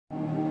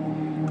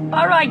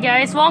Alright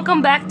guys,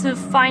 welcome back to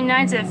Five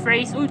Nights at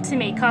Freddy's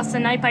Ultimate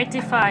Custom Night by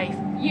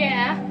T5.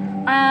 Yeah.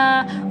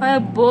 A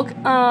book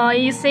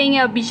you saying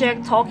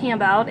BJ talking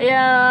about.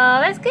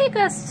 Let's get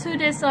us to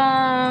this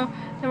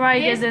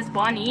this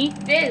bunny.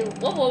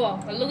 Whoa.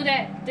 Look at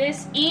that.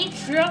 This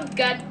intro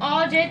got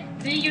all that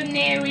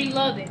visionary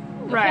loaded.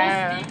 The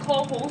Right.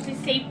 co-host is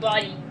say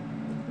buddy.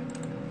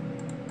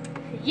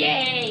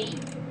 Yay!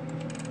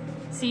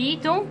 See,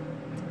 don't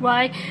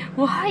why?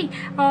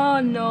 Oh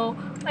no.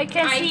 I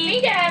can't I see.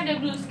 think I have the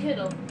blue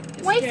skittle.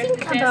 Why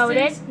think about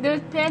it? The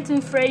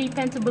Phantom Freddy,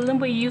 Phantom Balloon,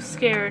 but you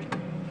scared.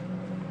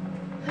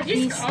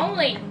 Just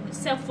calling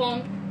cell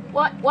phone.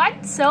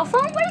 What? Cell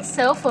phone? What is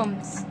cell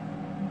phones?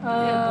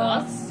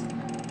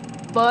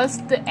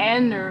 Buzz the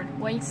Nerd.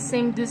 Wait,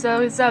 same this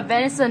is a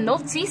Vanessa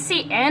Note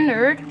CC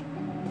Nerd.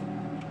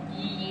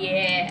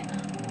 Yeah.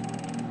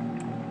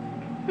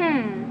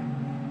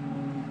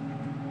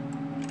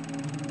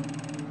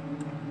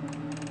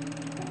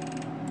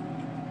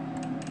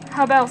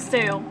 How about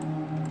still?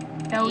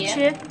 L Yeah.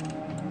 chip?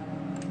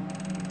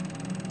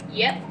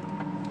 Yep.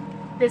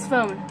 This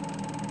phone.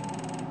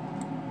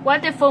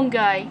 What the phone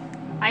guy?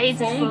 I hate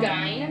this phone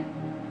guy.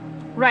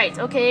 Right,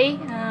 okay.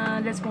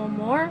 There's one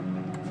more.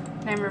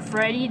 Remember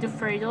Freddy, the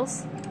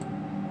Fredos.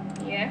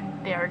 Yeah.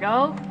 There we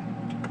go.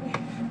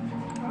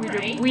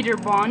 With the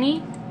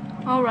Bonnie.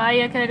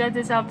 Alright, okay, I got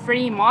this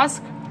Freddy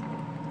mask.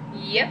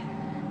 Yep.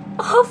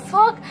 Oh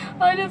fuck!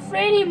 Oh, the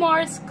Freddy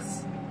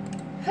masks.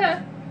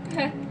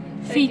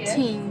 Feet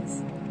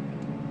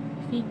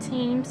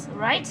teams,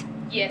 right?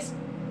 Yes.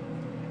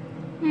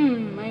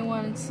 I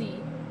want to see.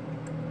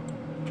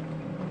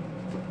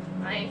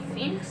 I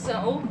think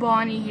so.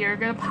 Bonnie here,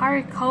 got a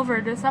pirate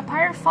cover. There's a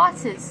pirate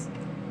foxes.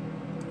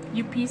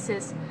 You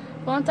pieces.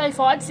 Bontai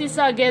foxes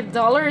get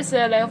dollars.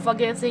 I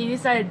forget say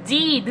this a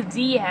D. The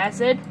D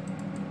has it.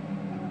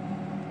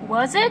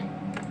 Was it?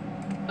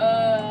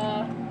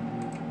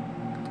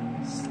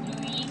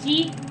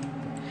 Luigi.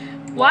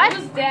 What?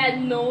 Was that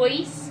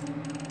noise?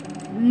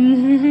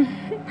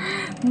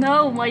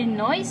 No, my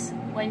noise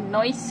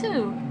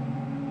too.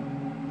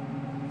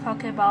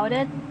 Talk about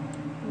it.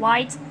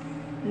 White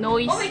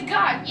noise. Oh my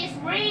god, it's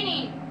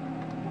raining.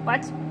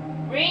 What?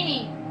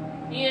 Raining.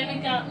 You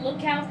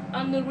look out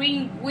on the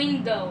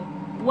window.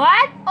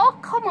 What? Oh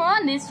come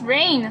on, it's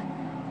rain.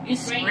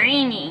 It's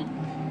raining.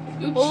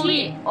 You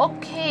Only cheat.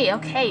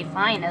 okay,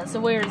 fine. So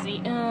where is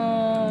he?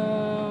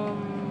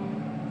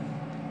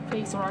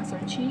 Face rocks or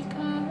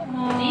Chica.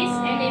 This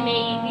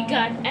anime we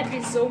got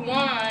episode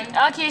 1.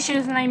 Okay, she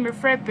was named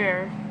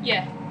Fredbear.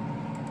 Yeah.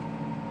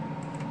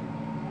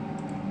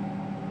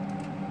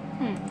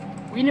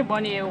 We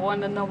nobody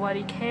wonder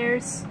nobody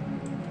cares.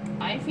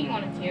 I think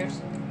one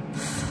cares.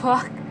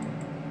 Fuck.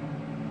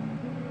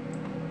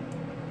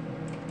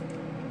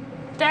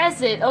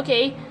 That's it.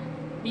 Okay.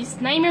 This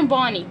name and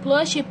Bonnie.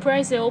 Plus you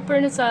press the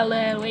open the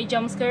silent way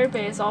jump scare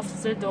base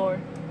off the door.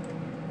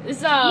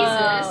 It's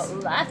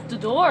left the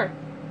door.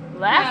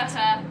 Left?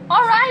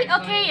 Alright,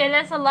 okay, yeah,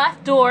 that's a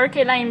left door.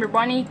 Okay, name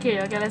Bonnie. Okay,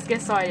 let's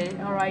get started.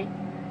 Alright.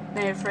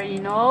 Name Freddy,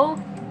 no.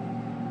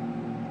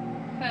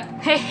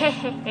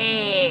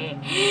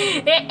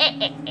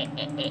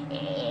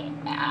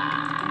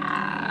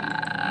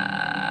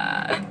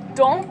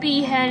 Don't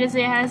be head as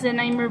it has a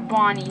name of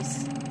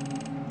Bonnie's.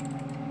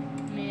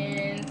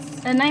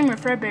 Means A name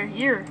of Fredbear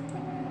here.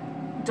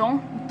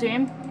 Don't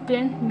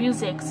dampen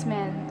musics,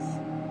 man.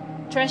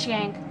 Trash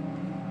gang.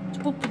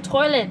 Poop the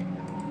toilet.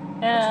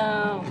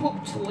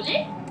 poop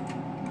toilet?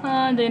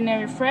 The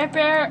name of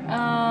Fredbear.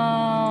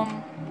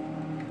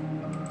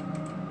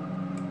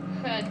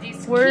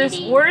 This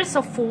Where's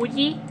a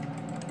 40?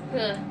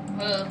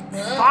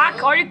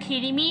 Fuck, are you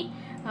kidding me?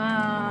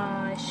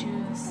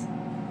 Shoes.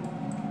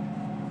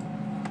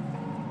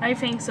 I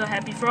think so.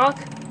 Happy Frog.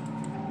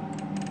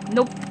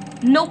 Nope.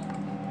 Nope.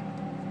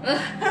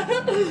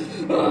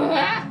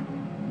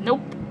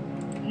 Nope.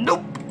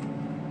 Nope.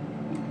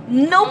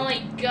 Nope. Oh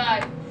my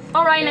god.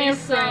 Alright, name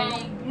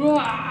Freddy.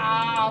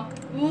 Wow.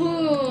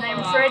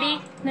 Name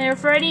Freddy. Name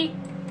Freddy.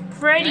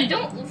 Freddy. I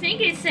don't think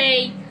it's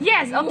a.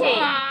 Yes, okay.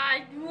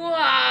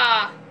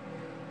 Wah.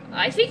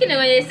 I think when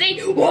they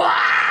say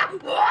wah.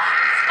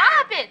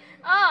 Stop it!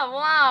 Oh,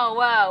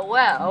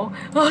 wow.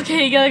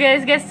 Okay,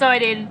 guys, get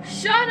started.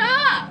 Shut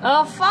up.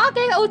 Oh, fuck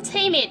it.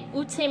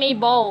 Ultimate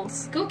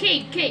balls.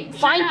 Okay,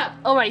 Find. shut up.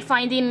 Alright,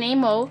 finding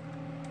Nemo.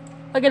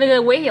 Look at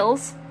the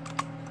whales.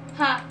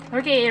 Ha.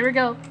 Okay, here we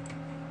go.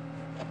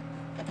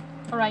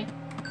 Alright.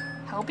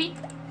 Helpy?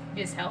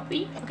 Is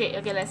healthy? Okay,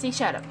 let's see.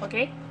 Shut up,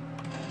 okay?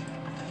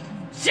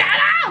 Shut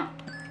up.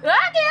 Okay,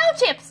 oh,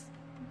 chips!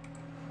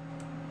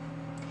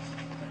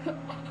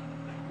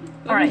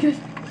 Alright.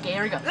 Okay,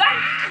 here we go.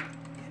 Ah!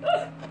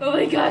 Oh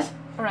my gosh.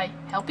 Alright,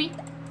 Helpy?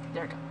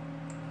 There we go.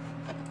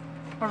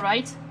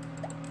 Alright.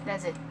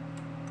 That's it.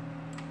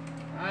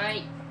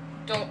 I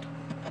don't.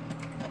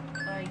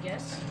 I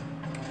guess.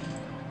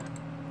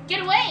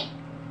 Get away!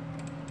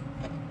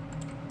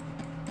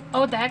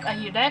 Oh, what the heck? I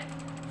hear that.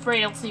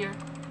 Fredo's here.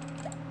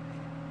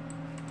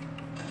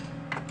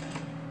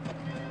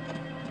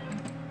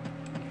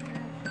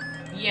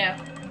 Yeah.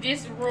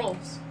 these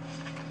rules.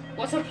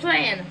 What's our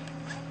plan?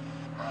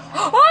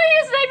 Oh,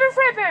 he's Neighbor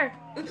Fredbear!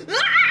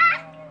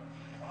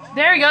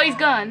 There we go, he's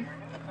gone.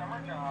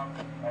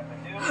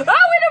 Oh, with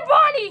a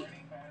Bonnie!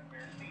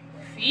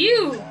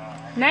 Phew!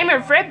 Neighbor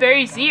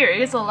Fredbear is here.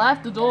 It's a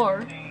left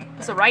door.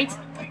 It's a right.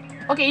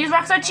 Okay, he's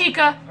Rockstar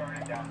Chica.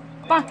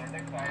 Come on.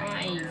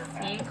 I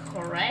think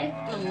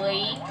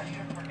correctly.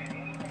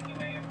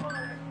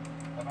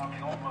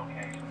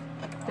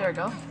 There we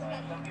go.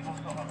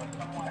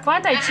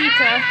 Find that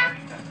Chica.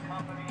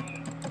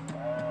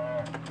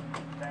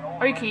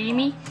 Are you kidding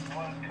me?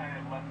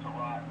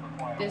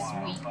 This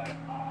week.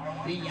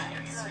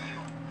 Yikes.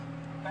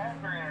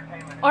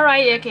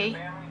 Alright, okay.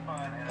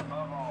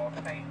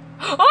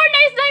 Oh,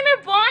 nice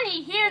Nightmare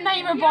Bonnie! Here,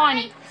 Nightmare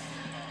Bonnie.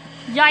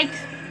 Yikes.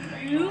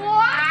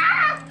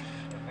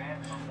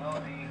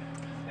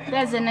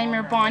 That's a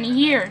Nightmare Bonnie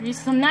here. There's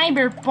some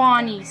Nightmare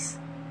Bonnies.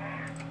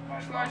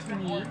 Trust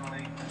me.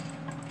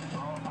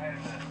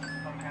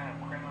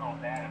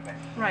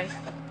 Right.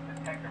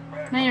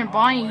 Nightmare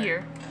Bonnie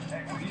here.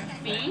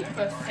 Fake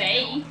for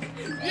fake.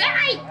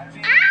 Yay!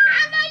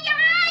 Ah, my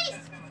eyes!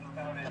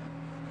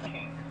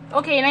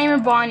 Okay, Nightmare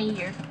Bonnie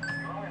here.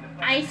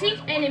 I think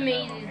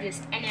animated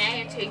this, and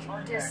I take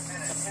this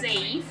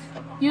safe.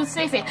 You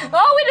save it.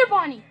 Oh, Wither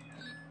Bonnie!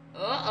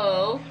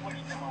 Uh-oh.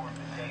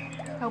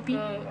 Help me.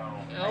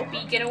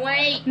 Nope, get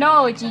away.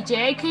 No,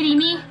 GJ, kidding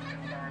me?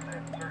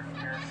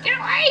 Get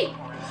away!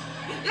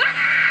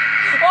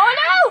 Oh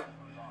no!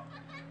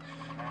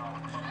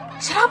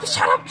 Shut up,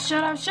 shut up,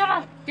 shut up, shut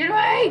up. Get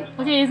away!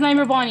 Okay, it's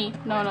Nightmare Bonnie.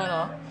 No, no,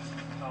 no.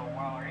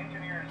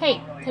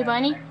 Hey, hey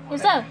Bonnie.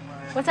 What's up?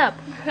 What's up?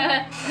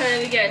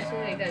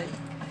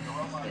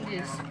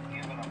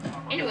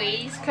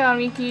 Anyways. Come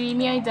on, kidding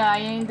me? I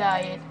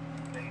died.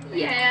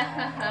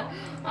 Yeah,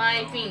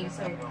 I think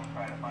so.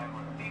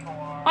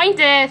 I'm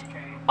dead.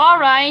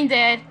 Alright, I'm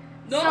dead.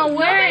 No, so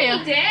where are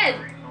you? Dead.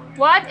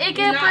 What?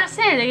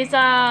 80%. It's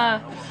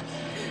Yeah!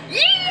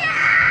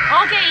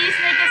 Okay, it's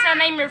like it's a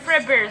Nightmare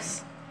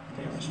Fredbear's.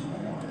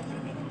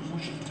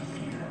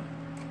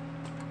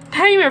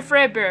 Nightmare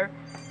Fredbear.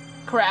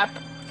 Crap.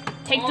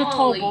 Take the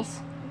Holy.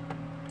 tobbles.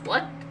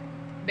 What?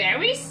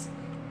 Berries?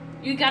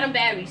 You got them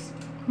berries.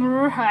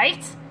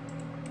 Right.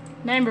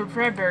 Nightmare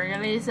Fredbear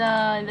is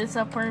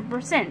a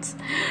percent.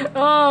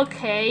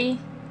 Okay.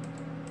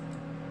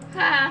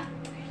 Ha!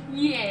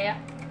 Yeah.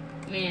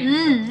 Man.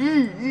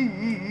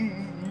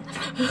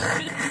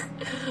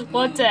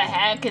 What the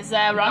heck is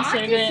that?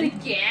 Rockstar again?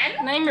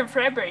 Nightmare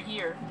Fredbear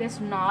here. That's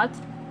not.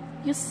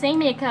 You say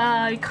me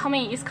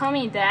coming. It's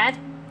coming, Dad.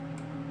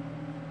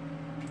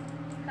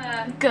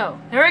 Go.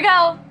 Here we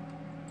go.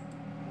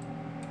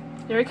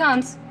 Here it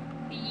comes.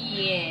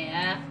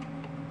 Yeah.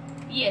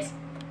 Yes.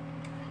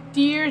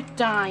 Dear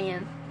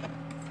Diane.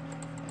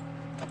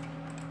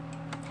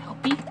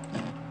 Help me.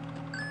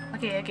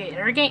 Okay.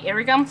 Here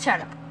we come.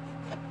 Shut up.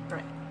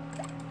 Right.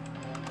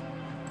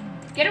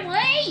 Get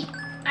away!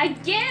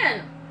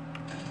 Again!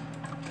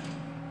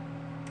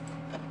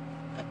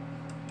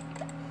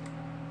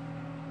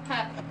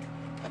 Huh.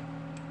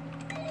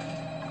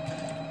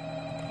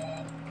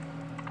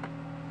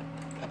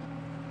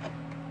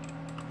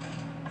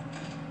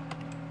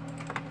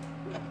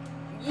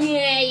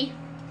 Yay!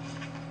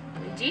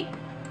 Luigi?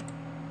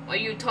 Are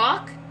you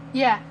talk?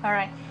 Yeah,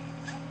 alright.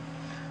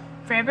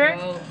 Fredbear?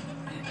 Oh.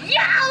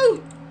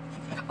 Yo!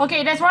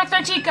 Okay, that's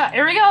Rockstar Chica.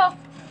 Here we go.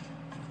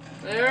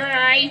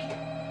 Alright.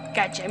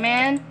 Gotcha,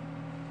 man.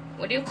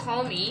 What do you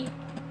call me?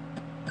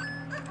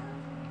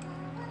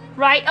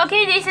 Right,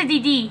 okay, this is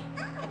DD.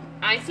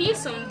 I feel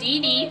some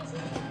DD.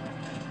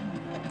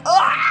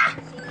 Ah!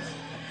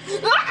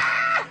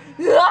 Ah!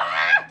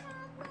 Ah!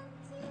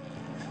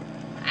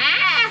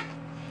 Ah!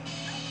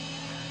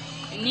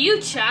 New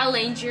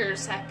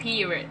challengers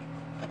appeared.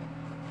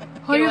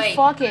 Oh, you wait.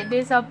 fuck it.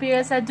 This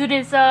appears. Do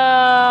this.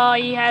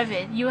 You have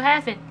it. You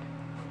have it.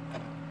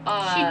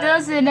 She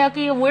doesn't.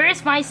 Okay, where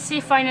is my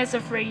finance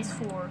phrase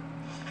for?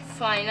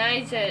 Fine,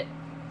 I said.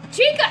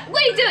 Chica,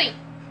 what are you doing?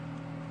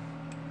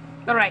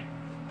 Alright.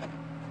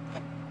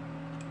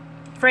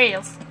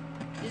 Frails.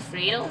 These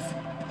frails?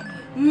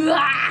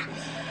 Ah!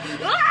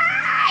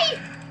 Ah!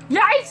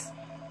 Yikes!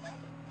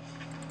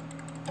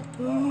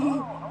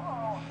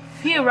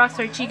 Phew,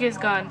 Rockstar Chica is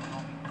gone.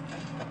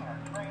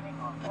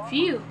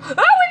 Phew. Oh,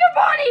 in your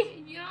body!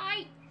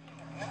 Yikes.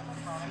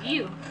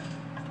 Phew.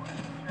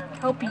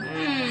 Help you. Mm.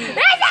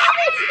 It's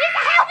helping! It's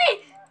helping!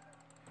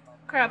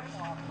 Crap.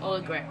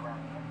 Oh, crap.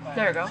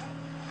 There we go.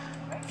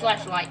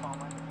 Flashlight.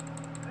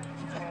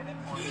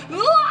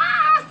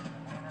 Ah!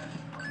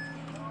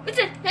 It's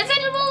an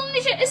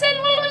elimination! It's an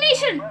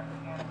elimination!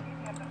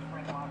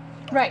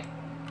 Right.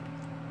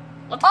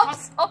 What the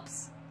fuck?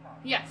 Oops.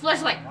 Yeah,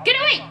 flashlight. Get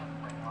away!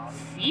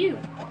 Phew.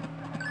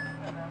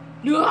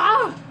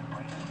 Ah!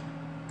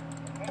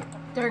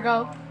 There we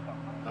go.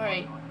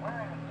 Alright.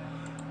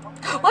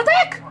 What the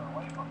heck?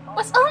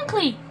 What's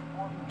ugly?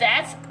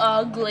 That's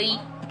ugly.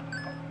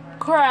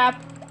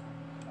 Crap.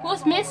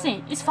 Who's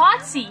missing? It's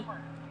Foxy.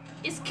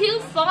 It's Kill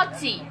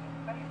Foxy.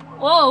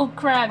 Oh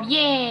crap,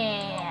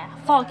 yeah.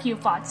 Fuck you,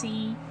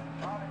 Foxy.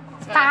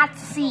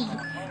 Foxy.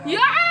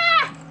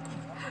 Yeah!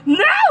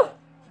 No!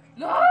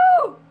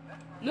 No!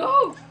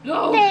 No!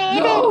 No!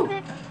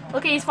 No!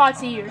 Okay, it's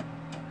Foxy here.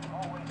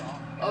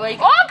 Oh my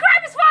god. Oh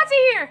crap, it's Foxy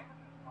here!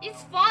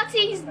 It's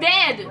Foxy, he's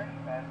dead.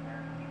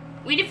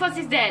 Winnie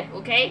Foxy's dead,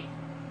 okay?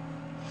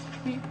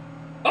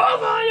 Oh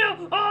my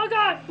god! Oh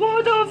god!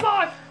 What the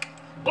fuck?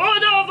 What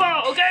the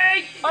fuck?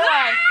 Okay?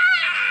 Alright.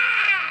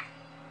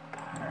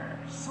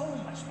 So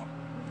much more.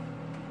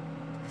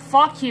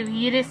 Fuck you,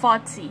 you did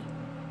Foxy.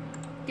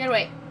 Get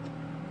away.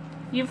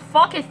 You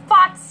fucking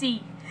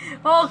Foxy!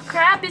 Oh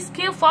crap, it's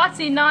kill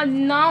Foxy, not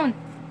known.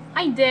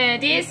 I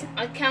did. This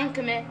account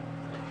commit.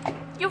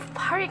 You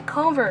party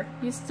cover,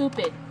 you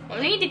stupid.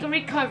 Only the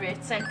recovery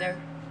center.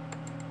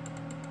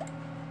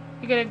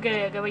 We gotta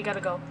go. There we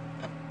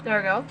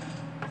go.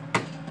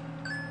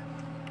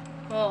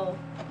 Oh.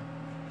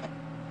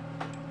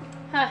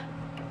 Huh.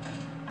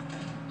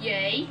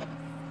 Yay.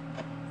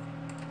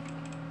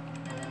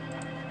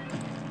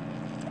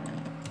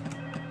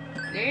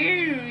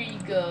 There we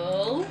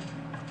go.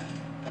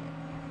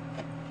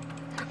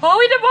 Oh,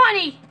 with the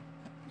bunny!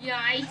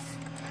 Yikes.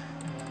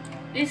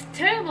 This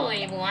turbo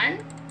one.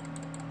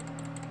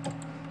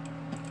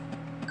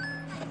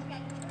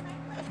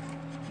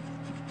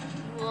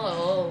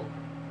 Whoa.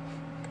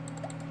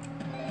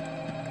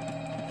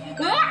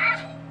 Ah!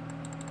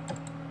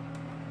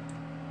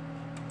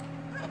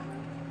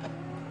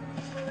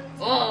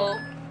 Whoa.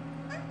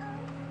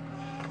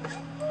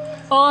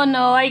 Oh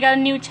no, I got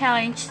a new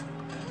challenge.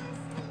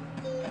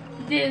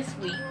 This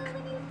week.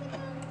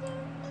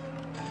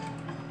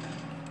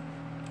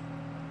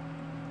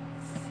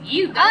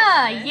 You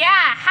got Yeah,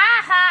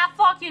 haha,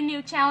 fuck you,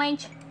 new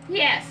challenge.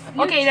 Yes.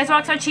 Okay, that's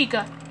Rockstar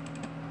Chica.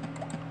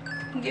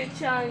 New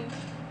challenge.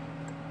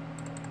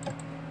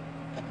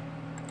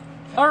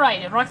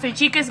 Alright, Rockstar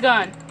Chica's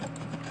gone.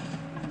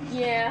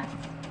 Yeah.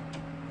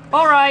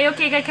 Alright,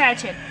 okay, I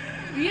catch it.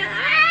 Yeah.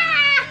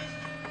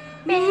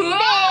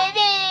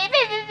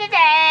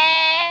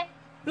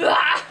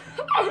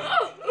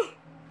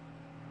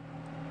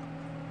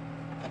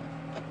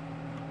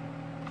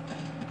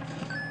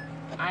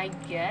 I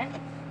get.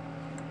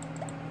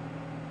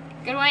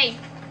 Get away.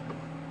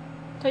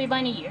 Toy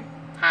Bunny here.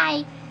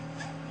 Hi.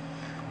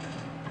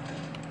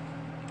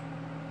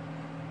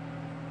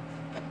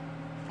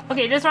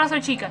 Okay, this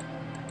Rockstar Chica.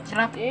 Shut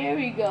up. There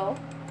we go.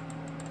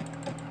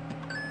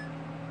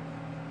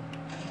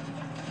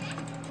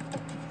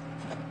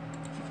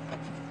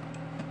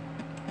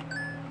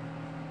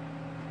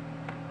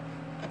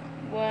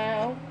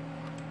 Wow.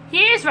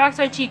 Here's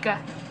Rockstar Chica.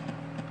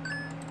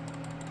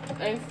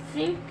 I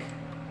think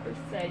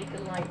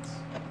prosthetic lights.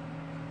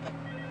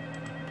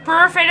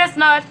 Perfect, it's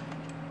not.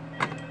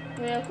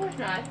 Well, of course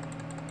not.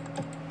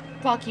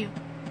 Fuck you.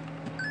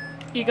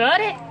 You got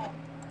it?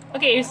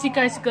 Okay, your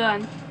Chica's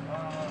gone.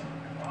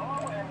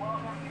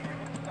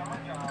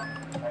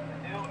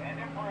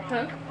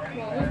 Huh?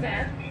 What was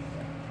that?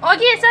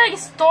 Okay, it's like a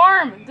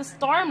storm. The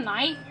storm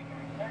night.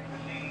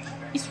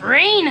 It's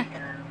rain.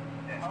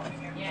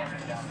 Yeah.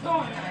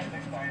 Storm night.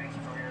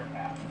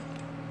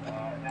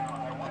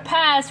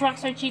 Pass,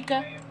 Rockstar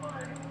Chica.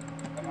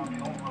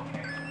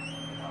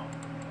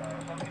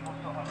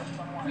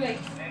 Like,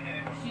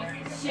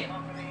 shit.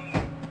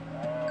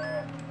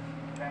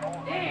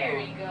 There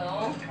we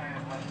go.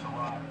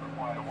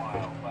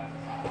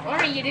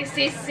 Alright, you just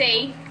say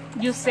safe.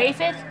 You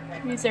save it?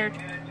 Wizard.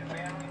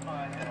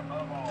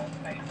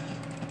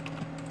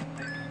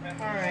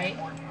 Alright.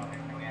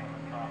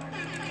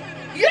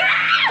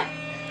 Yeah!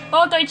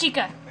 Oh, Toy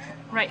Chica.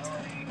 Right.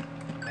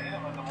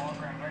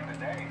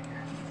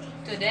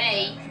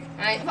 Today,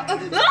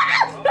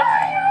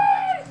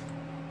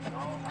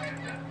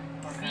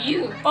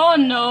 you. Oh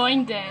no,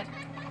 I'm dead.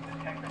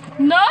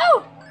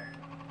 No!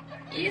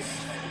 Is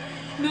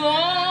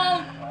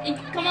no.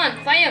 Come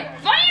on, fire!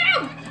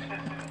 Fire!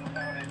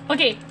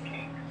 Okay.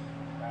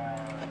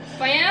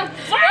 Fire!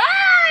 Fire!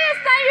 Ah,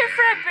 it's time your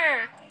Fripper!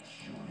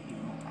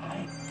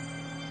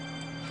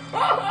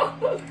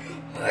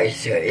 I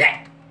say it.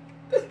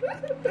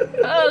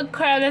 Oh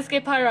crap, let's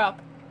get power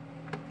up.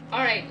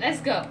 Alright, let's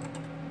go.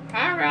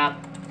 Power up.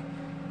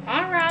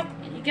 Power up.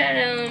 You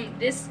got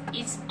this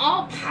is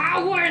all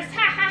powers.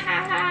 Ha ha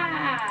ha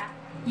ha.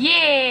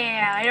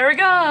 Yeah, here we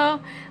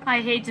go.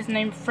 I hate this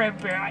name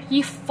Fripper.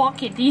 He's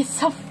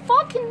a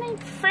fucking name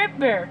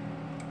Fripper.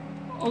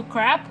 Oh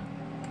crap.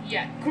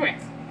 Yeah,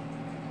 correct.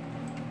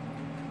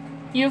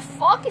 You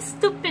fucking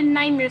stupid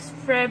nightmares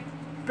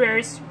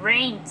Fripper's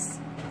reigns.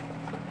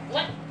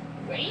 What?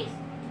 Race?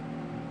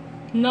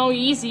 No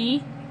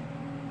easy.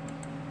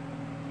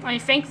 I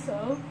think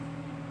so.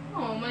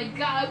 Oh my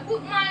god,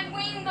 put my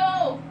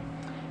window!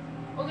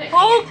 Okay.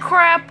 Oh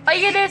crap! I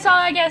get this all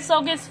I guess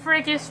so gets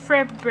freaking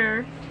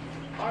Fripper.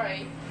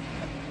 Alright.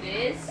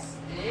 This.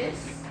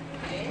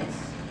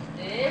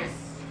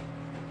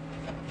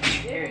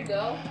 There we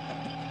go.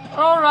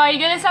 Alright,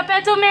 get this up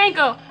into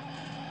mango.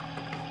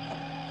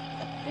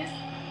 This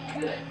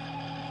good.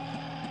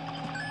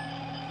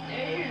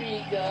 There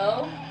we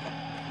go.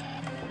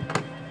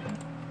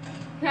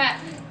 Ha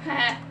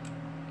ha.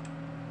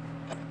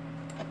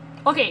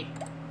 Okay.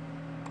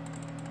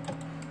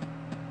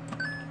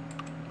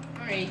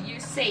 Alright, you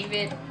save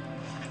it.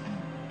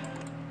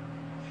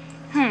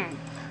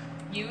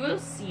 You will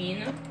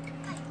see.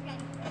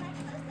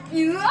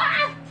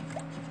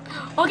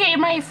 Okay,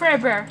 my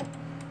forever.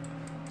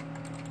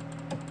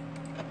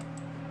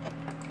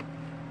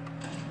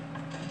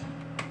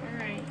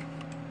 Alright.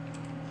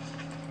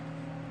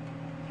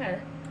 Huh.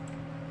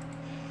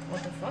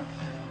 What the fuck?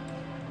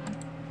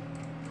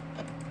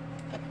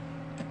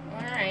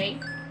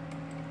 Alright.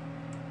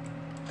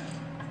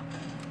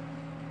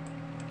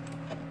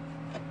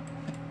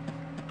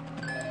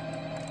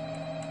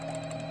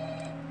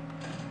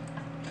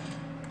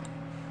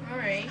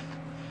 Alright.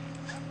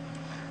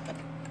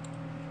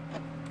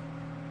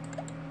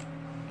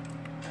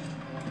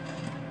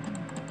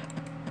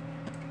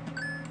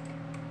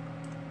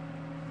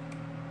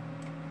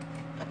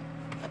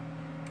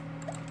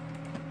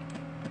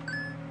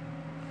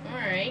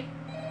 Alright.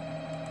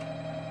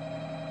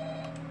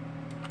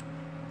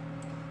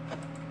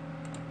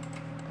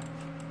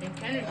 I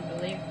kind of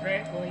believe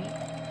correctly.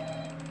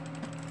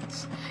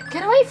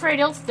 Get away,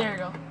 Freddy. Else there you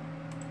go.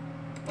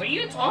 What are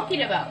you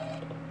talking about?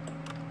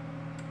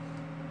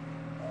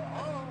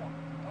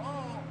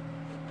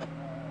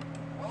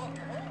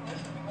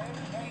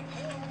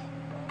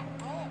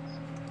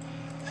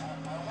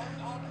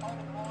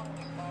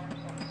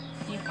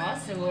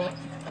 Impossible.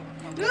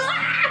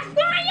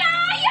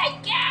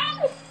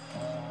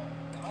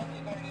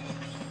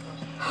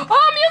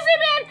 Oh, music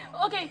man!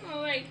 Okay.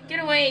 Alright, get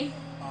away.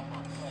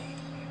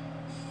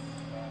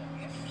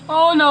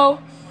 Oh no.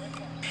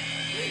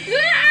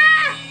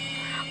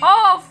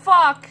 Oh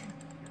fuck.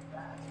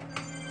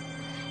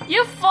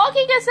 You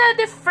fucking just said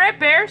the Fred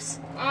Bears.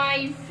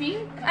 I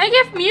think I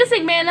give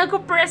music man. I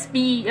could press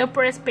B. I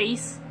press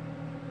space.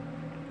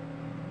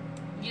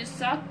 you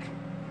suck.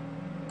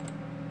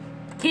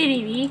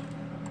 Kidding me?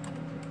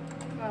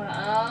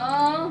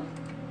 Oh.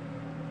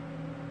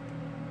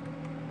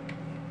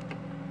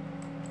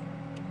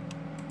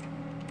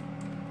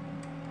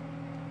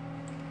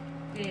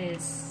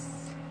 Is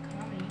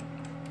coming.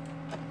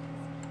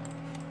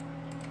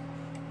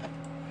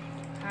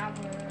 Power.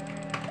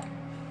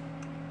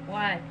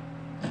 What?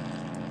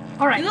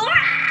 All right.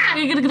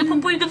 You're gonna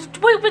poop the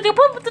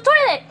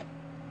toilet.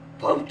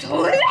 Poop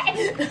toilet.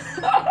 You're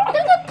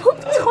gonna poop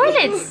the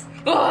toilets.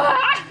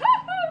 Why?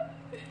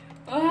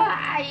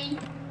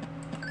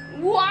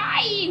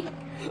 Why?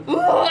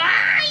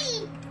 Why?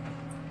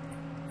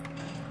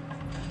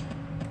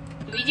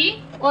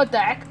 Luigi? What the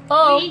heck?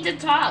 Oh. We need to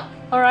talk.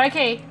 All right.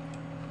 Okay.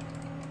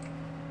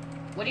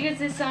 What do you guys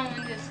say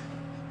someone just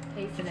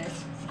pay for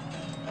this?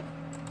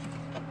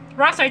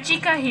 Rockstar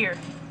Chica here.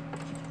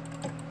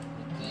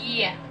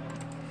 Yeah.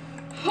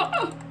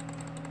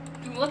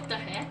 What the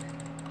heck?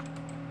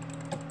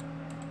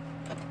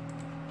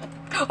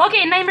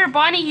 Okay, Nightmare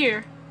Bonnie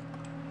here.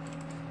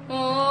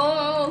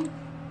 Oh.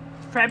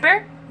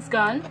 Fredbear is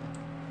gone.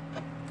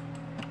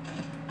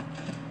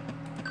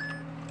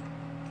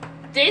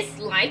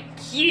 Dislike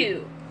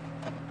you.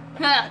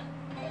 Huh.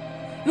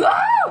 Woo!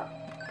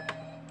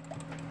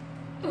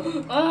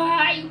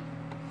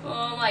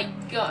 Oh my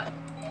god.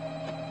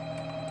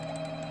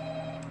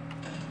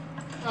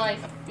 I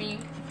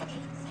think.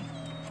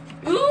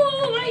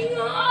 Oh my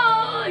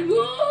god!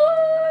 Woo!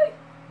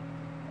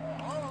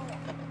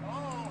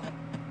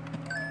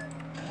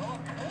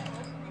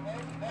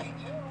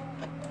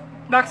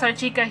 Rockstar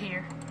Chica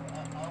here.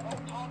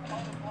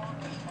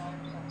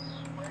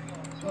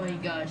 Oh my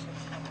gosh.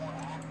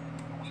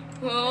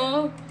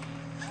 Oh.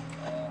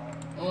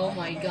 Oh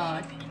my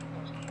god.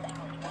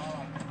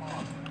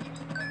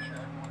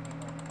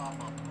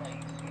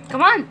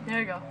 Come on. There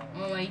you go.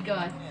 Oh my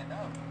god.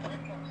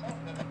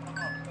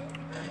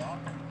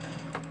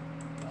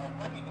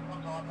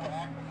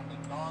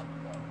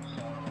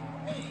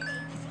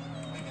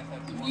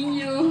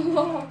 You.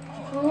 Oh.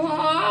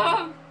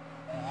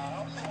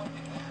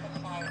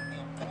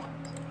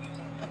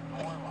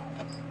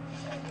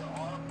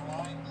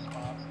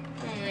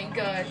 Oh my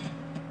god.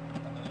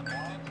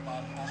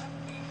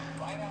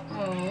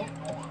 Oh.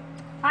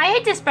 I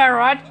hate this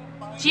parrot.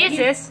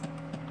 Jesus.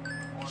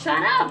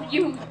 Shut up,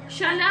 you.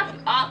 Shut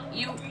up,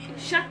 you.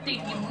 Shut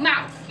your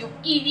mouth, you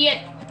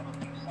idiot.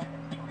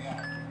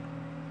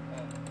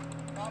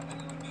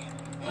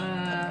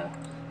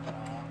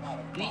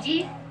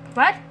 Luigi?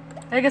 What?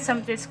 I got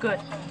something that's good.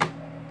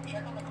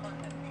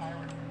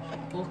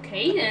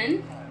 Okay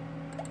then.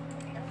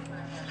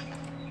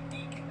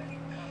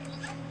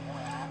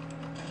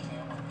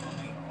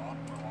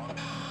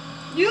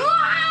 Yeah!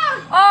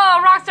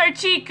 Oh, Rockstar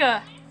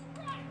Chica.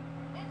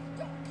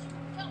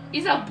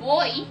 He's a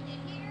boy.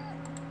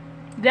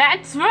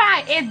 That's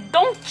right. And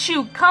don't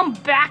you come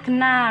back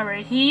now,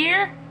 right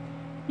here.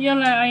 You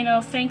know, I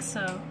don't think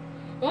so.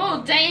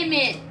 Oh, damn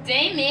it.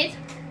 Damn it.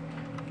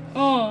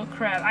 Oh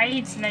crap! I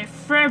eat my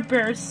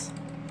Fredbears.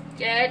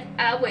 Get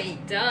away,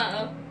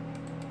 duh.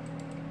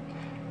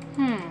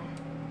 Hmm.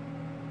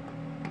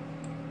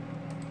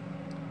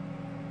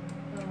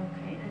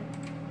 Okay then.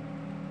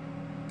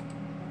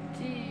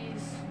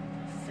 This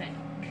thing.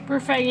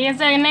 Perfect. It's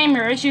a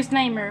namer. I choose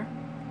namer.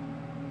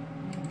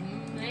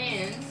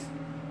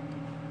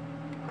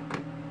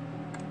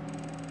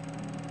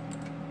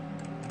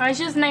 I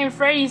choose name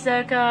Freddy so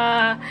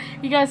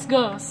you guys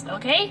goes,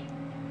 okay?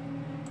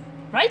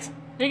 Right?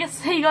 You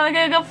guys you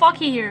gotta go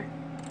fuck you here.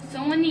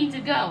 Someone needs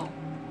to go.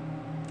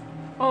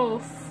 Oh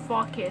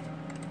fuck it.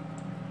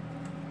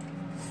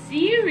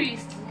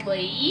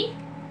 Seriously?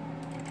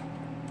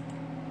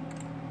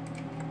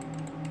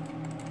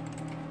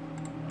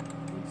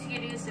 Let's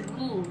get used to the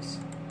rules.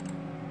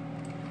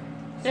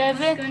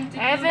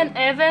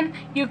 Evan,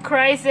 you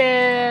crazy,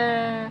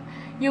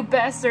 you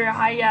bastard,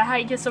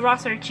 hi, just a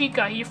rockstar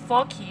chica, you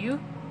fuck you.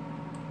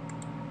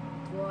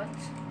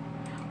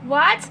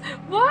 What?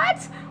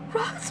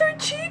 Rockstar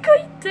chica,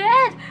 you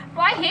dead.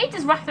 I hate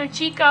this rockstar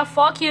chica,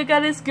 fuck you,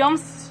 got this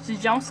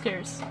jump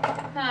scares.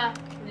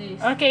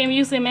 Please. Okay,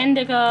 music man,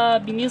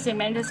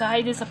 so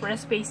hide this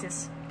suppress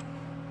spaces.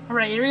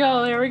 Alright, here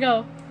we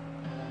go.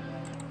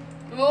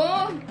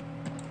 Oh!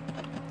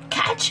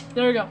 Catch!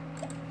 There we go.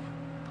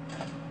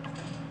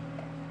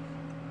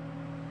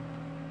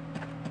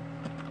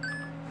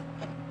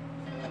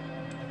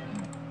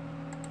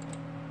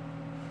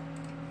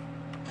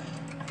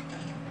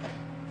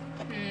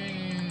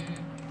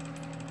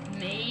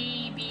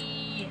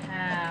 Maybe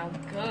how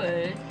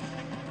good?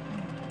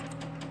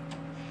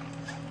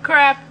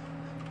 Crap!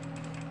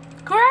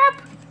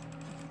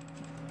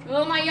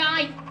 Oh my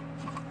god!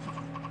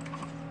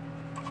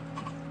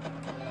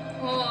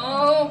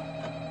 Oh!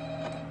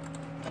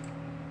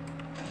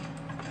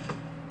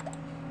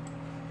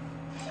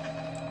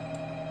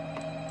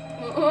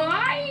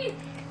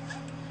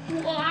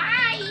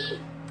 Why?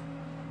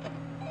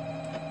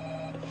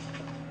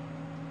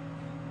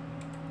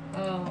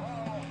 Oh.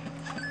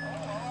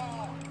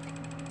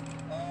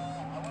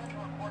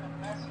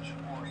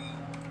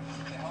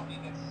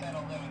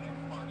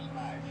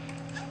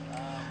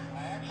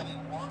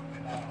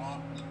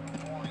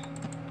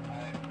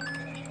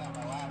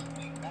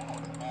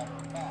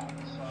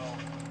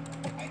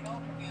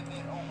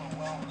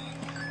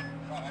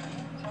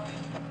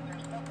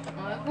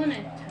 I want to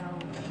tell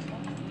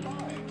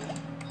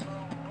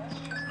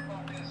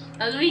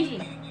you. Luigi.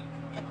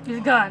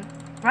 He's gone,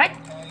 right?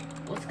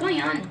 What's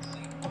going on?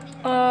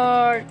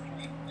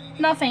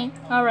 Nothing.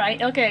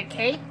 Alright,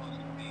 okay.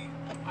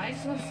 I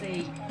just want to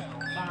say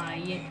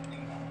bye.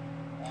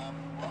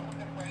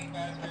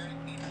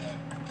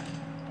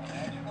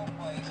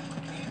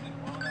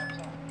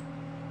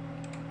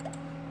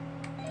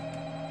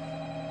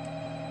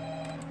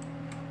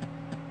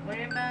 What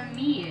about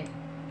me?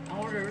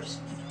 Orders.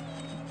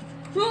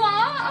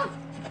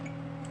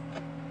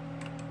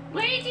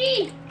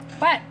 Luigi!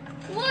 What?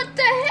 What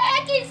the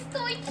heck is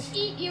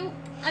Luigi?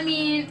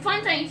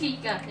 Funtime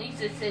Chica.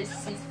 This is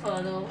his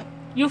photo.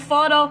 You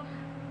photo?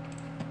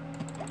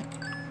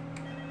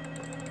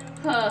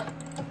 Huh.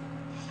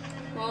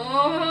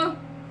 Oh.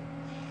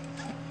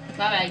 Bye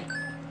bye.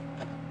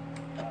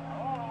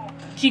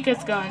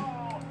 Chica's gone.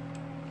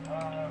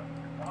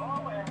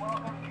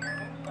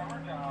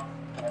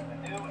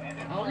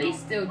 At least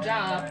still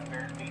job.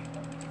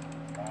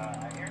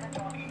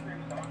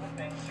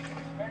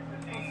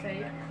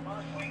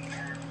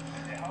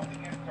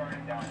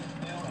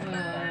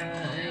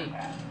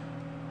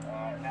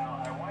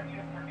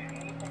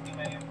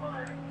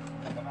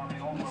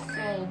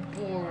 So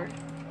bored.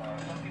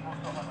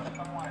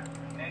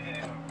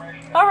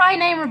 Alright,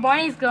 neighbor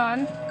Barney's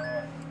gone.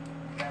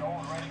 That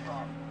old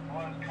restaurant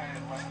was kind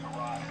of left to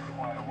rot for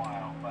quite a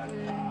while, but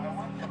I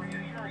want to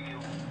reassure you,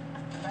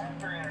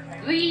 that's very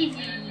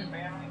entertaining.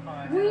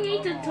 We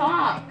need to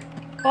talk.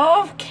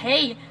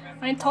 Okay,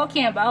 I'm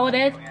talking about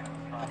it.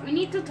 We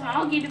need to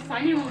talk, get the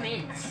funny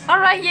moments.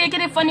 Alright, yeah,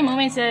 get a funny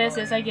moments,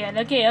 yes, I get.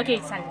 Okay,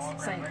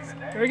 silence.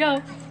 Here we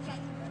go.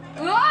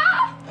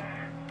 Ah!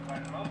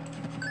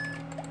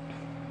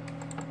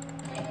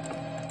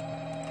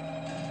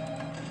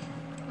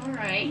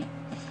 Alright.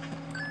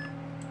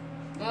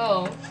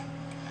 Oh.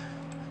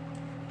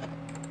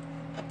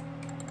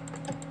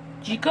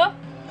 Chica?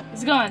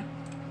 It's gone.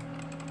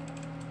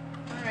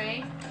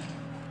 Alright.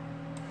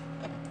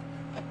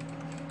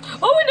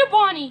 Oh, the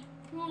Bonnie!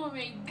 Oh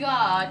my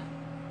god.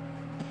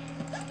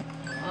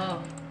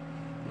 Oh.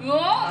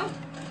 Whoa!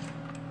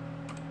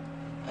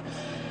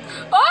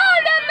 Oh,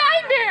 that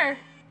nightmare!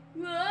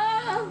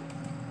 Whoa!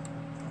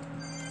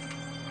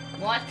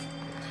 What?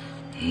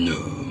 No,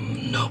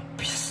 not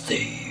be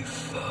safe.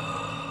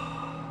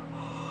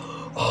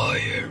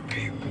 I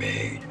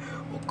remade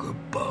a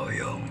goodbye.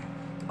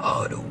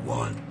 I don't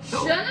want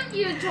no. Shouldn't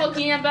you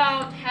talking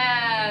about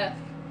how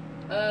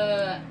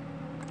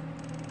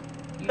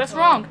That's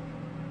wrong.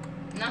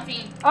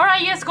 Nothing.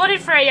 Alright, yes, Golden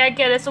Freddy, I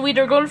get it. So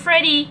either Golden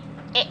Freddy.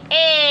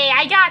 Hey,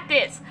 I got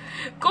this.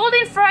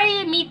 Golden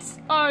Freddy meets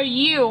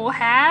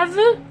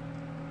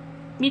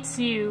meets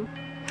you.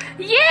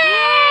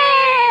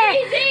 Yeah!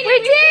 We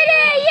did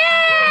it!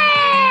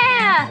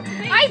 Yeah!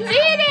 I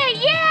did it!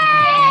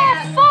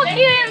 Yeah! Fuck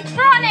you,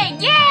 Intronic!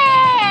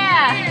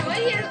 Yeah! What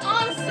is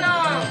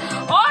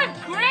awesome? Oh,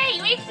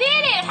 great! We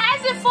did it!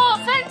 How's it for?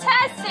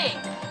 Fantastic!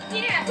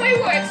 Yeah,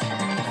 fireworks.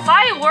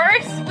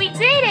 Fireworks? We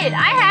did it!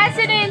 I had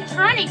it in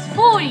electronics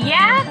full,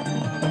 yeah?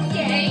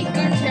 Yay,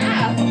 good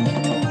job.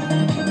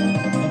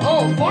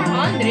 Oh,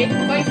 400,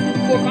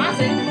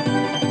 4,000.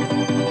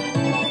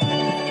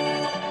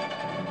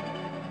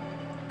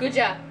 Good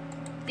job.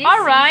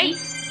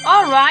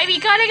 Alright, we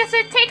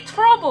gotta take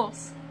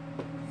troubles.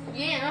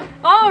 Yeah.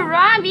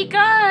 Alright, we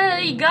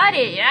got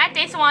it. Yeah,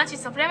 thanks for watching.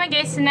 So, play my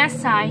game. See you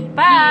next time.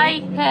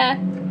 Bye.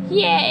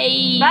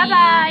 Yay. Bye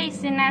bye.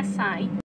 See you next time.